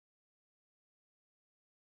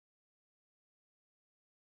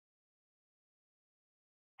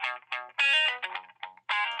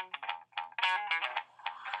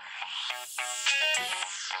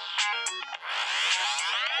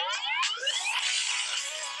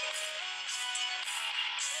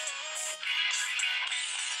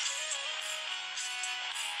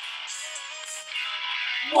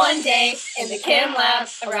One day in the chem lab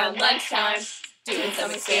around lunchtime, doing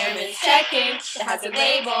some experiments, checking the hazard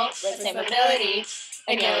label, red flammability,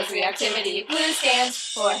 and yellow's reactivity. Blue stands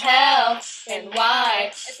for health, and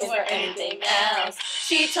white is for anything else.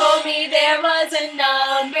 She told me there was a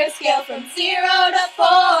number scale from 0 to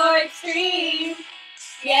 4 extreme.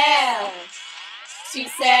 Yeah. She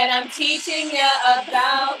said, I'm teaching you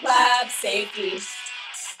about lab safety.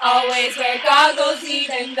 Always wear goggles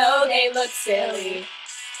even though they look silly.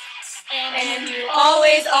 And you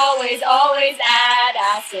always, always, always add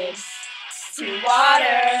acid to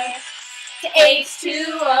water, to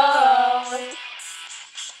H2O.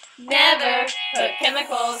 Never put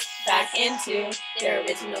chemicals back into their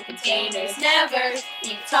original containers. Never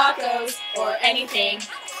eat tacos or anything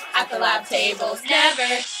at the lab tables.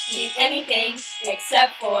 Never eat anything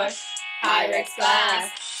except for Pyrex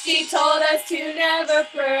glass. She told us to never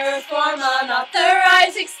perform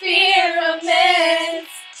unauthorized experiments.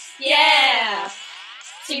 Yeah.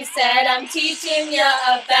 She said, I'm teaching you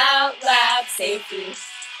about lab safety.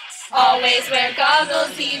 Always wear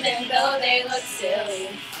goggles even though they look silly.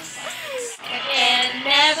 And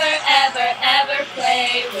never, ever, ever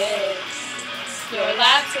play with your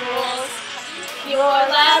lab tools. Your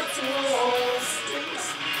lab tools.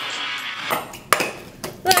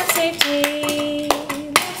 Lab safety.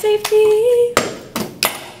 Lab safety.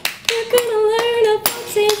 We're gonna learn about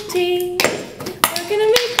safety. We're gonna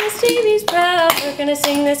make Miss Davies proud. We're gonna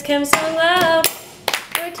sing this chem song loud.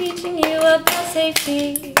 We're teaching you about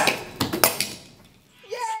safety.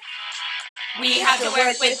 We had to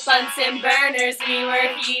work with Bunsen burners. We were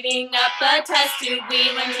heating up a test tube.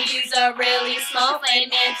 We learned to use a really small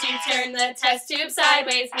flame and to turn the test tube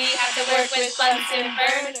sideways. We had to work with Bunsen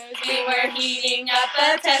burners. We were heating up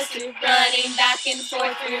a test tube, running back and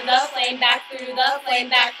forth through the flame, back through the flame,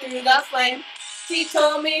 back through the flame. She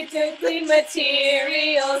told me to clean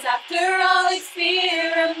materials after all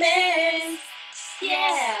experiments.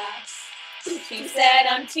 Yeah. She said,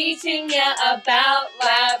 I'm teaching you about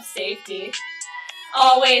lab safety.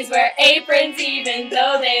 Always wear aprons even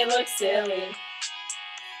though they look silly.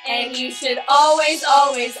 And you should always,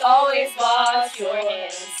 always, always wash your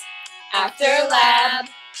hands after lab,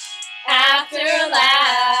 after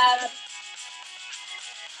lab.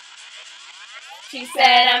 She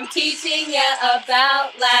said, I'm teaching you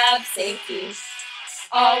about lab safety.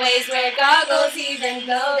 Always wear goggles even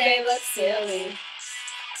though they look silly.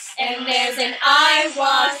 And there's an eye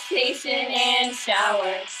wash station and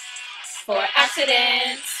shower for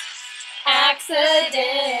accidents,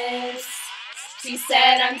 accidents. She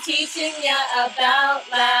said, I'm teaching you about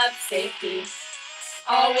lab safety.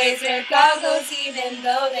 Always wear goggles even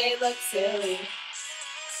though they look silly.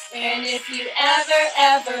 And if you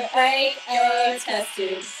ever break your test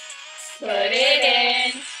tube, put it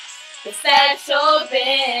in the special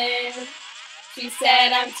bin. She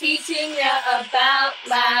said, I'm teaching you about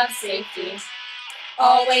lab safety.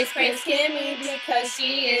 Always praise Kimmy because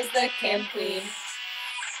she is the chem queen.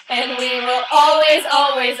 And we will always,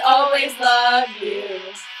 always, always love you,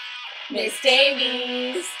 Miss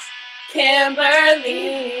Davies,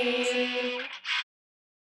 Kimberly.